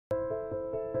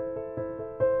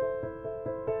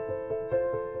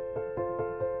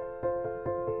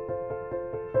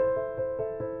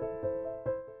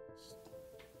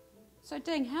So,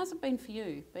 Deng, how's it been for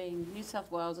you, being New South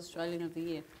Wales Australian of the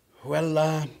Year?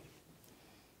 Well,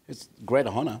 it's a great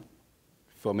honor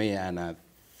for me, and I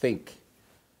think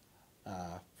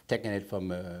taking it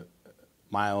from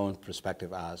my own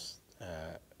perspective as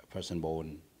a person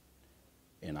born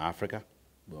in Africa,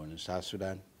 born in South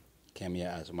Sudan, came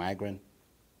here as a migrant,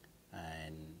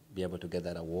 and be able to get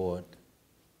that award,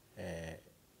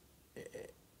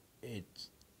 it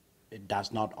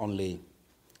does not only,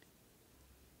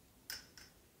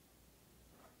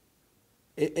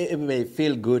 it may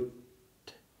feel good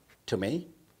to me,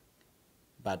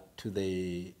 but to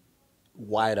the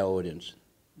wider audience,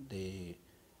 the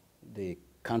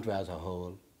country as a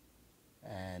whole,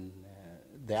 and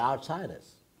the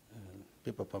outsiders,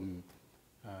 people from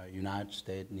United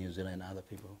States, New Zealand, other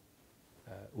people,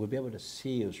 will be able to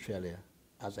see Australia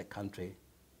as a country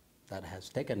that has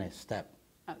taken a step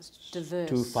diverse.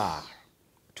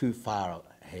 too far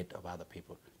ahead of other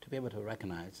people, to be able to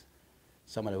recognize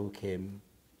somebody who came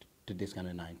to this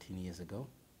country 19 years ago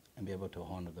and be able to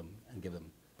honor them and give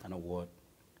them an award.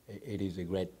 It is a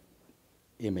great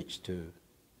image to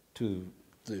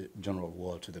the general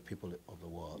world, to the people of the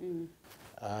world.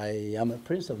 I am a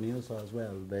Prince of New South as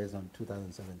well, based on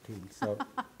 2017. So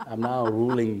I'm now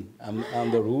ruling,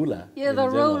 I'm the ruler. You're the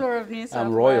ruler of New South Wales.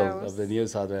 I'm royal of the New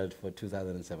South Wales for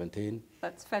 2017.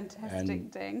 That's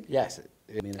fantastic, Deng. Yes.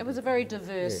 It was a very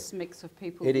diverse mix of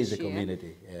people. It is a this year.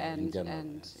 community, in general,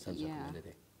 and sense of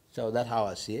community. So that's how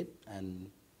I see it,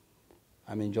 and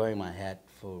I'm enjoying my hat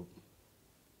for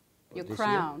your this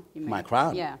crown. year. You mean? My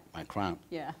crown. Yeah. My crown.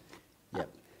 Yeah. Yep.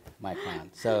 My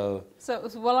crown. So. So it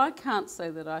was, well, I can't say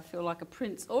that I feel like a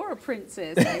prince or a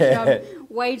princess. I'm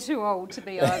way too old to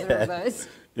be either of those.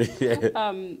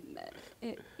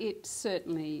 It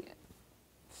certainly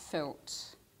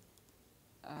felt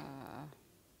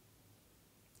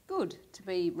good to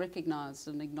be recognised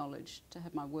and acknowledged, to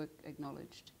have my work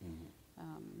acknowledged.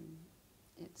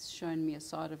 It's shown me a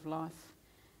side of life,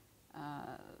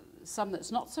 some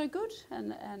that's not so good,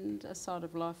 and a side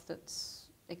of life that's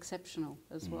exceptional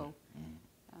as well.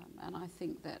 And I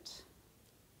think that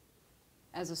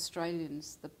as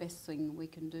Australians, the best thing we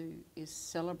can do is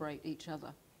celebrate each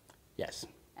other. Yes.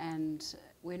 And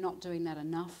we're not doing that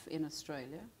enough in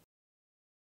Australia.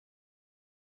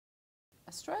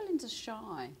 Australians are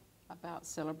shy about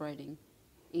celebrating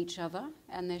each other,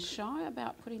 and they're shy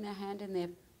about putting their hand in their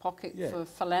pocket for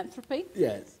philanthropy.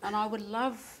 Yes. And I would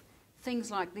love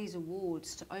things like these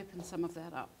awards to open some of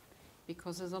that up,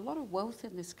 because there's a lot of wealth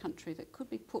in this country that could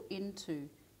be put into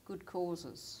good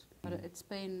causes. But it's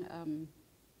been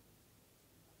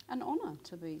an honour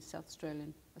to be South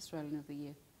Australian of the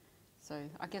Year. So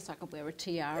I guess I could wear a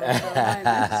tiara for a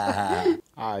moment.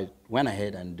 I went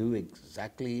ahead and do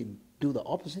the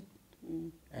opposite,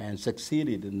 and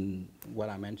succeeded in what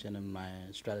I mentioned in my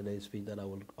Strategy speech, that I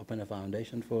will open a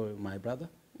foundation for my brother,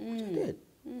 which I did.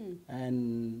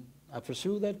 And I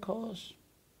pursued that cause,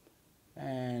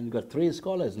 and got 3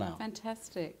 scholars now.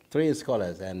 Fantastic. 3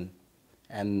 scholars,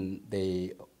 and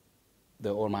they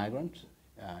all migrants,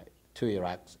 2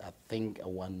 Iraqs, I think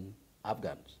 1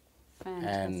 Afghans. Fantastic.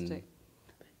 And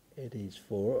it is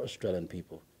for Australian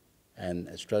people, and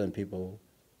Australian people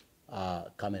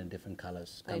come in different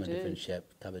colors, come in different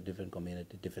shapes, come in different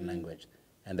community, different language,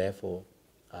 and therefore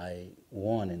I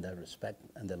won in that respect,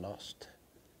 and they lost.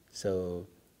 So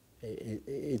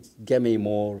it gave me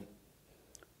more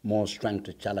strength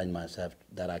to challenge myself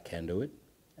that I can do it,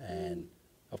 and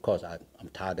of course I'm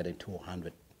targeting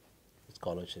 200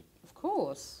 scholarships. Of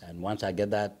course. And once I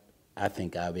get that, I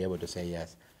think I'll be able to say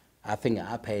yes. I think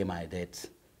I pay my debt.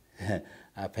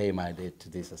 I pay my debt to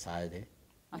this society.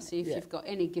 I see. If you've got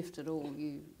any gift at all,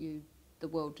 the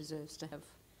world deserves to have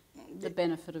the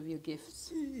benefit of your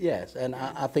gifts. Yes, and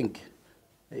I think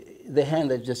the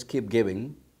hand that just keep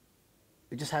giving,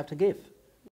 you just have to give.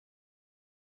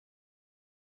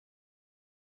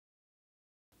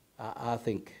 I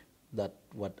think that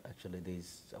what actually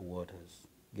this award has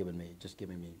given me, just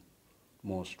giving me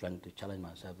more strength to challenge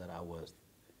myself, that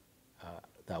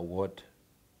the award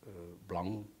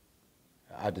belong,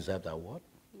 I deserve the award,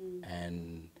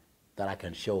 and that I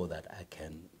can show that I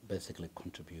can basically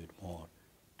contribute more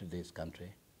to this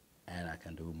country, and I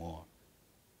can do more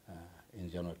in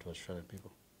general to Australian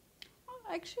people.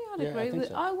 Actually, I'd agree with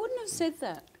it. I wouldn't have said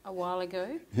that a while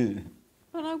ago,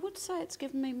 but I would say it's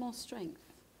given me more strength.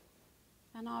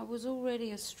 And I was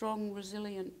already a strong,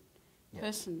 resilient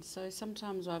person, so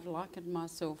sometimes I've likened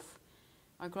myself.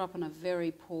 I grew up in a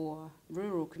very poor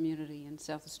rural community in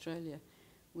South Australia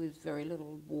with very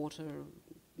little water,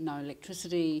 no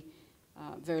electricity,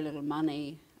 very little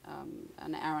money,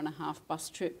 an hour-and-a-half bus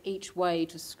trip each way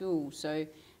to school. So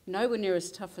nowhere near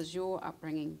as tough as your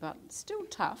upbringing, but still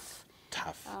tough.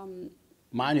 Tough.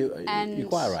 Mine, you're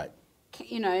quite right.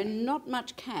 You know, not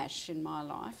much cash in my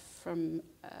life from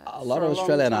a lot of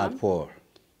Australian are poor.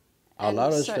 A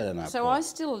lot of Australian are poor. So I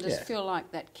still just feel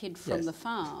like that kid from the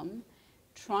farm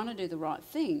trying to do the right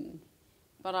thing.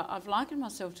 But I've likened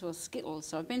myself to a skittle,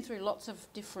 so I've been through lots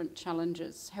of different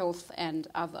challenges, health and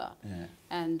other. Yeah.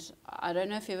 And I don't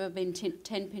know if you've ever been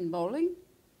 10-pin bowling.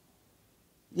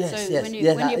 Yes, so when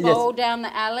you bowl down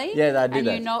the alley,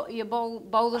 you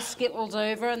bowl the skittles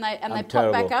over and they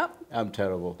pop back up. I'm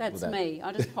terrible. That's me.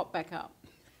 I just pop back up.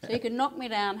 So you can knock me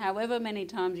down however many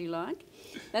times you like.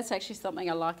 That's actually something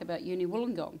I like about Uni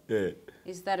Wollongong.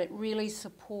 Is that it really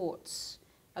supports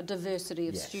a diversity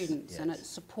of students and it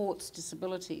supports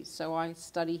disabilities. So I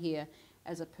study here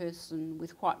as a person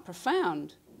with quite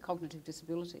profound cognitive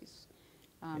disabilities,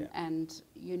 and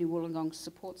Uni Wollongong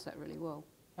supports that really well.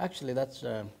 Actually, that's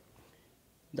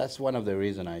one of the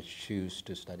reasons I choose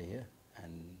to study here.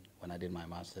 And when I did my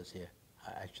master's here,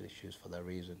 I actually choose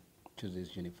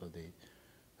this uni for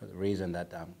the reason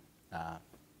that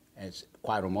it's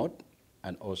quite remote,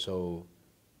 and also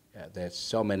there's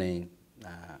so many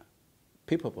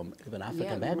people from even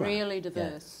African background. Really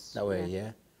diverse. That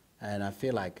way, and I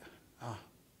feel like,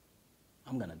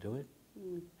 I'm gonna do it.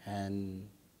 And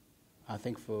I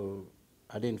think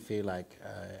I didn't feel like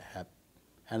I had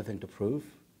anything to prove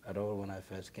at all when I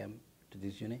first came to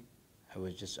this uni. I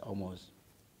was just almost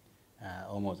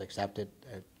accepted.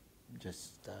 It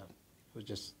was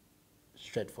just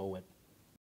straightforward.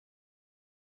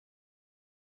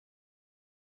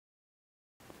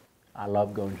 I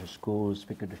love going to school,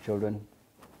 speaking to children,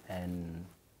 and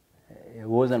it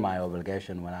wasn't my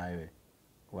obligation when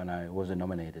I wasn't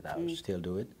nominated. I would still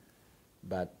do it,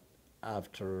 but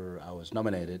after I was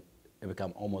nominated, it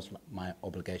became almost my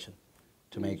obligation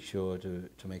to make sure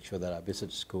that I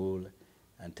visit school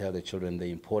and tell the children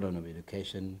the importance of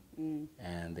education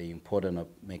and the importance of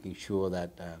making sure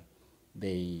that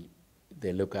they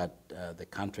look at the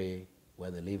country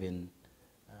where they live in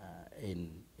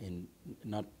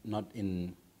not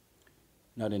in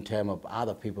terms of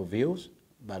other people's views,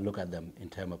 but look at them in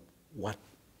terms of what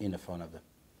in front of them,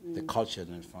 the culture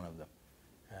in front of them.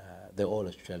 They're all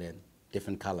Australian,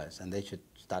 different colors, and they should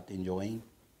start enjoying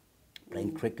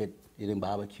playing cricket, eating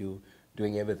barbecue,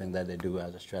 doing everything that they do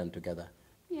as Australians together.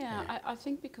 Yeah, I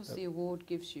think because the award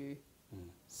gives you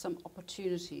some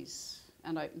opportunities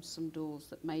and opens some doors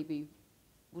that maybe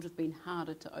would have been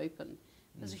harder to open.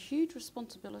 There's a huge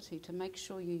responsibility to make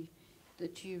sure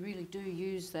that you really do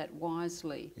use that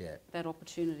wisely, that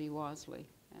opportunity wisely,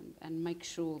 and make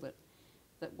sure that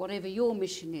whatever your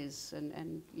mission is,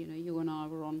 and you know, you and I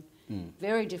were on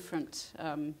very different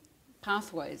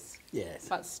pathways,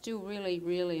 but still really,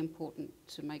 really important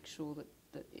to make sure that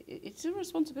it's a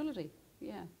responsibility,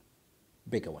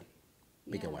 Bigger one.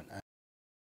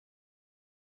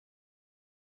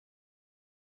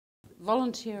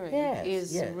 Volunteering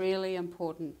is really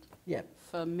important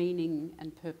for meaning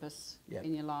and purpose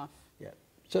in your life.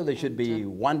 So there should be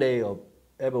one day of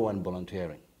everyone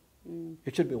volunteering.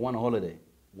 It should be one holiday,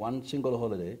 one single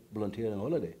holiday, volunteering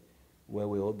holiday, where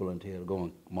we all volunteer, go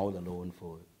and mow the lawn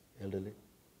for elderly,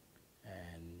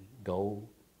 and go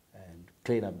and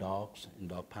clean up dogs in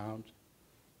dog pounds,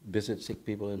 visit sick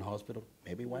people in hospital,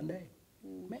 maybe one day,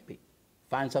 maybe.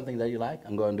 Find something that you like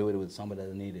and go and do it with somebody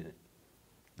that needed it.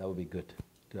 That would be good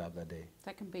to have that day.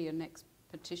 That can be your next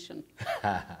petition.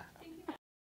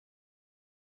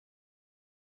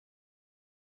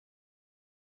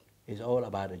 It's all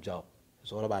about a job.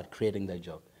 It's all about creating that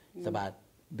job. It's about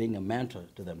being a mentor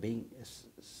to them, being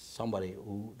somebody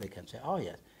who they can say, oh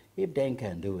yes, if Deng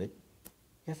can do it,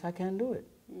 yes, I can do it.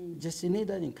 Just you need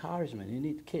that encouragement. You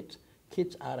need kids.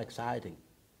 Kids are exciting.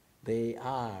 They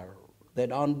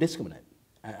don't discriminate.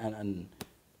 And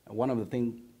one of the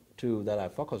things too that I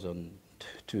focus on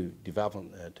to develop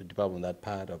on that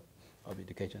part of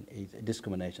education is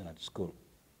discrimination at school.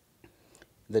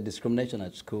 The discrimination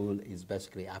at school is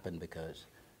basically happened because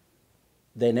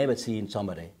they never seen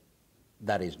somebody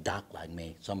that is dark like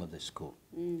me, some of the school.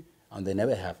 And they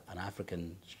never have an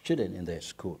African student in their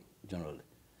school, generally.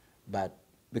 But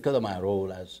because of my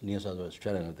role as New South Wales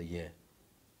Australian of the Year,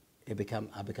 I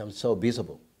become so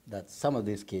visible that some of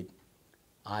these kids,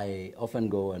 I often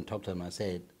go and talk to them and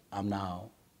say, I'm now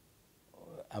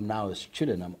a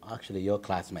student, I'm actually your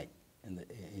classmate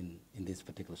in this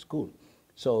particular school.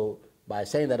 So by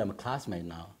saying that I'm a classmate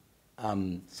now,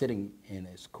 I'm sitting in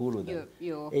a school with them.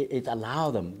 It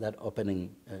allows them that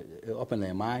open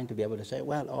their mind to be able to say,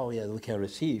 well, oh yeah, we can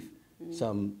receive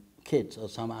some kids or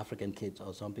some African kids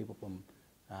or some people from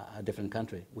a different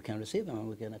country. We can receive them and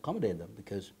we can accommodate them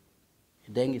because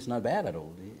Deng is not bad at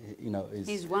all.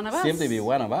 He's one of us. Simply be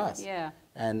one of us. Yeah.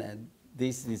 And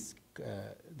this is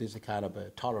a kind of a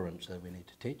tolerance that we need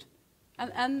to teach.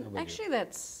 And actually,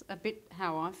 that's a bit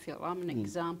how I feel. I'm an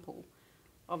example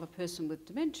of a person with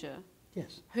dementia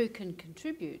who can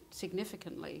contribute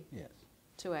significantly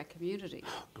to our community.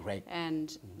 Great.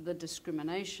 And the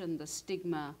discrimination, the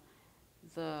stigma,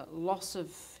 the loss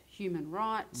of human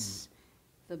rights,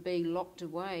 the being locked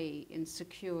away in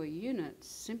secure units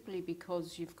simply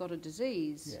because you've got a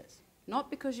disease,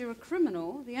 not because you're a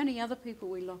criminal. The only other people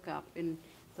we lock up in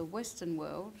the Western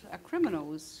world are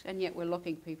criminals, and yet we're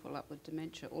locking people up with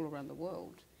dementia all around the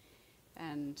world.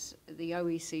 And the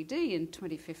OECD in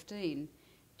 2015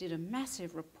 did a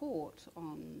massive report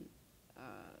on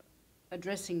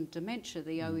addressing dementia,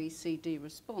 the OECD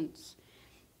response.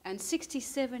 And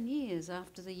 67 years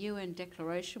after the UN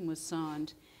declaration was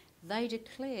signed, they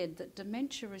declared that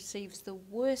dementia receives the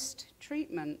worst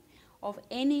treatment of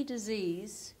any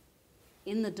disease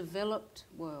in the developed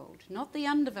world, not the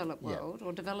undeveloped world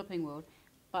or developing world,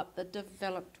 but the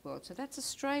developed world. So that's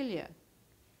Australia,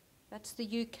 that's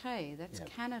the UK, that's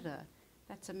Canada,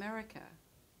 that's America.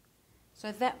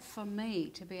 So that, for me,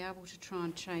 to be able to try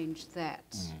and change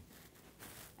that,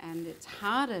 and it's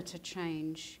harder to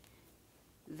change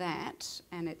that,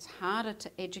 and it's harder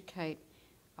to educate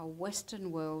a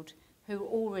Western world who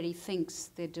already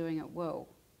thinks they're doing it well.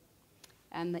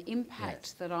 And the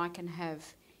impact that I can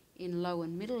have in low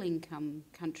and middle income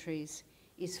countries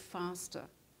is faster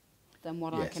than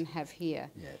what I can have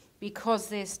here, because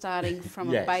they're starting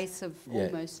from a base of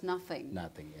almost nothing.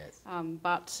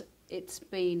 But it's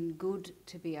been good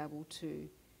to be able to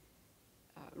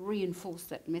reinforce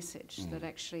that message that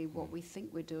actually what we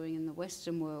think we're doing in the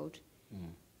Western world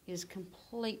is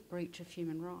complete breach of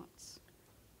human rights.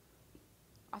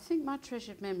 I think my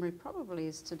treasured memory probably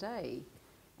is today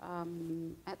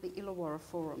at the Illawarra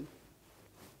Forum,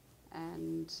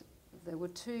 and there were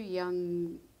two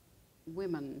young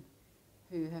women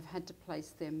who have had to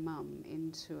place their mum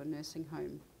into a nursing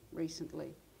home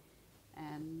recently,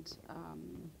 and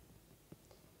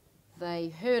they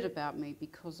heard about me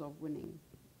because of winning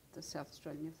the South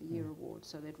Australian of the Year award,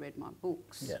 so they'd read my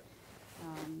books.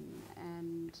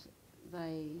 And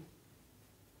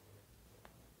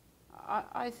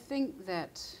I think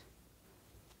that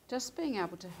just being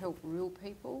able to help real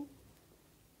people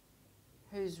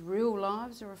whose real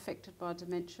lives are affected by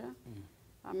dementia.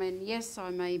 I mean, yes, I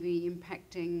may be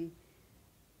impacting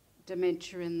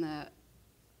dementia in the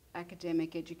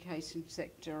academic education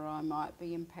sector, I might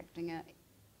be impacting it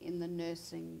in the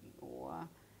nursing, or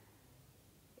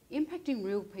impacting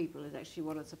real people is actually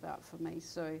what it's about for me.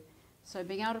 So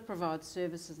being able to provide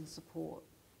services and support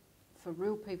for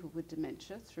real people with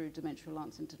dementia through Dementia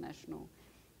Alliance International,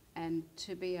 and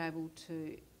to be able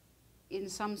to, in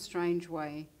some strange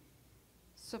way,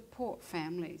 support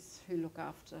families who look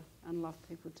after and love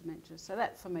people with dementia. So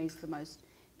that for me is the most,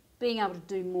 being able to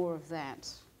do more of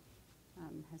that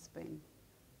has been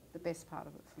the best part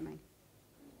of it for me.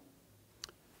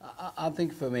 I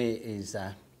think for me is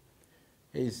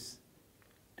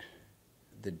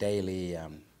the daily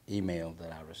email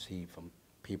that I receive from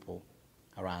people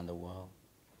around the world,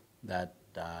 that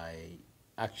I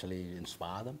actually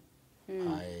inspire them.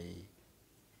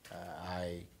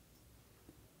 I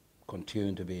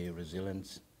continue to be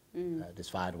resilient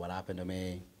despite what happened to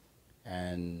me,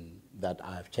 and that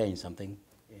I've changed something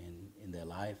in their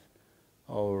life.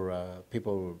 Or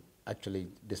people actually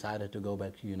decided to go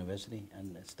back to university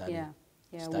and study,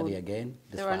 study again.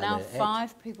 There are now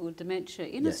 5 people with dementia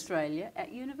in Australia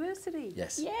at university.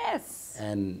 Yes.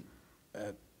 And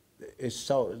there's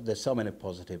so many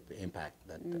positive impact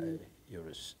that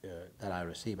that I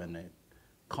receive, and they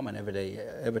comment every day,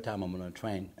 every time I'm on a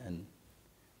train, and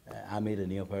I meet a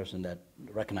new person that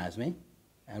recognizes me,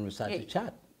 and we start to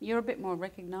chat. You're a bit more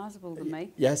recognisable than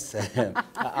me. Yes.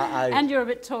 And you're a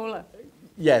bit taller.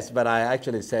 Yes, but I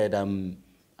actually said I'm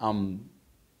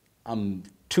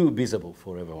too visible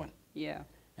for everyone. Yeah.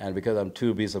 And because I'm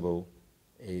too visible,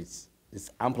 it's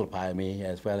amplify me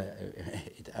as well.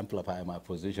 It amplify my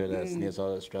position as New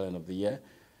South Australian of the Year,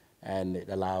 and it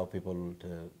allow people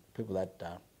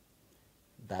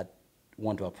that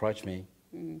want to approach me.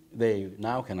 They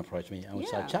now can approach me, and we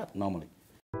start chat normally.